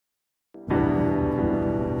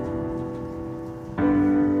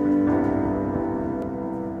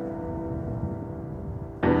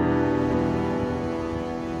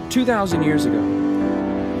2,000 years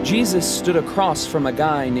ago, Jesus stood across from a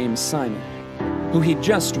guy named Simon, who he'd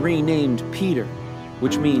just renamed Peter,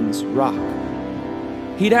 which means rock.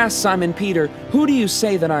 He'd asked Simon Peter, "Who do you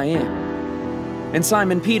say that I am?" And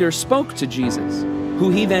Simon Peter spoke to Jesus, who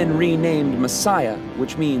he then renamed Messiah,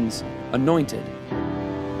 which means anointed.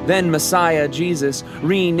 Then Messiah, Jesus,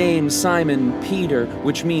 renamed Simon Peter,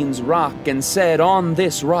 which means rock, and said, "On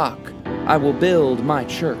this rock I will build my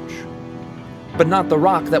church." But not the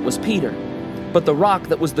rock that was Peter, but the rock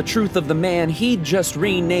that was the truth of the man he'd just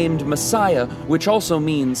renamed Messiah, which also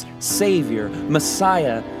means Savior.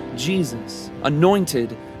 Messiah, Jesus.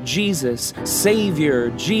 Anointed, Jesus.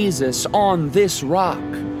 Savior, Jesus. On this rock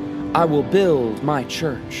I will build my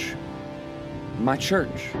church. My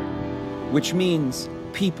church, which means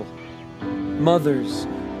people. Mothers,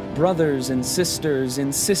 brothers, and sisters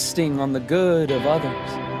insisting on the good of others.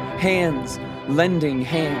 Hands lending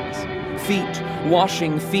hands. Feet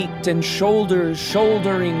washing feet, and shoulders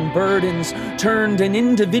shouldering burdens, turned an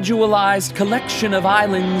individualized collection of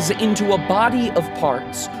islands into a body of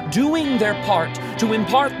parts, doing their part to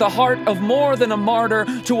impart the heart of more than a martyr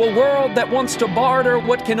to a world that wants to barter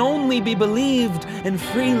what can only be believed and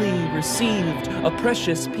freely received, a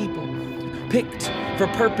precious people, picked for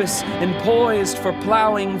purpose and poised for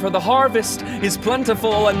plowing, for the harvest is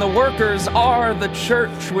plentiful and the workers are the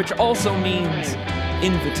church, which also means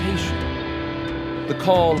invitation. The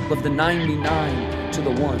call of the 99 to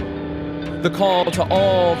the one. The call to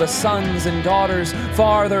all the sons and daughters,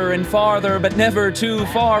 farther and farther, but never too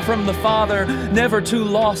far from the Father, never too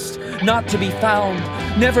lost, not to be found,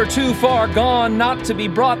 never too far gone, not to be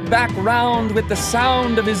brought back round, with the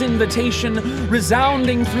sound of his invitation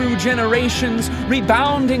resounding through generations,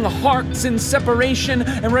 rebounding hearts in separation,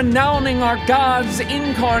 and renowning our God's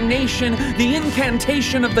incarnation, the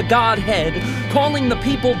incantation of the Godhead, calling the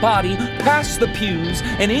people body past the pews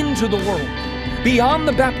and into the world, beyond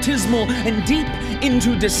the baptismal and deep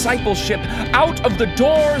into discipleship, out of the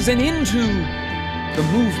doors and into the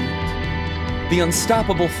movement, the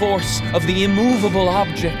unstoppable force of the immovable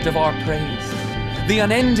object of our praise, the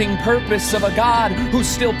unending purpose of a God who's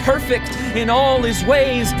still perfect in all his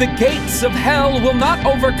ways. The gates of hell will not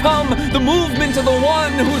overcome the movement of the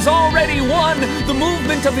one who's already won, the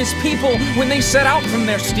movement of his people when they set out from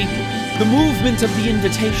their steeple. The movement of the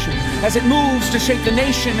invitation as it moves to shake the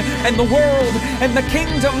nation and the world and the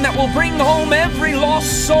kingdom that will bring home every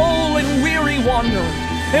lost soul and weary wanderer,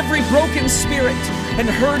 every broken spirit and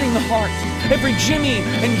hurting heart, every Jimmy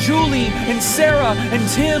and Julie and Sarah and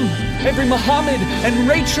Tim, every Muhammad and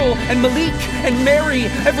Rachel and Malik and Mary,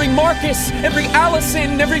 every Marcus, every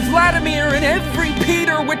Allison, every Vladimir, and every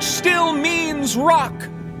Peter, which still means rock.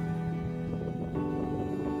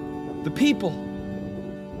 The people,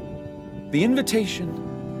 the invitation,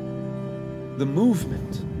 the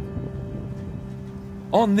movement.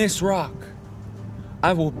 On this rock,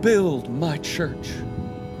 I will build my church.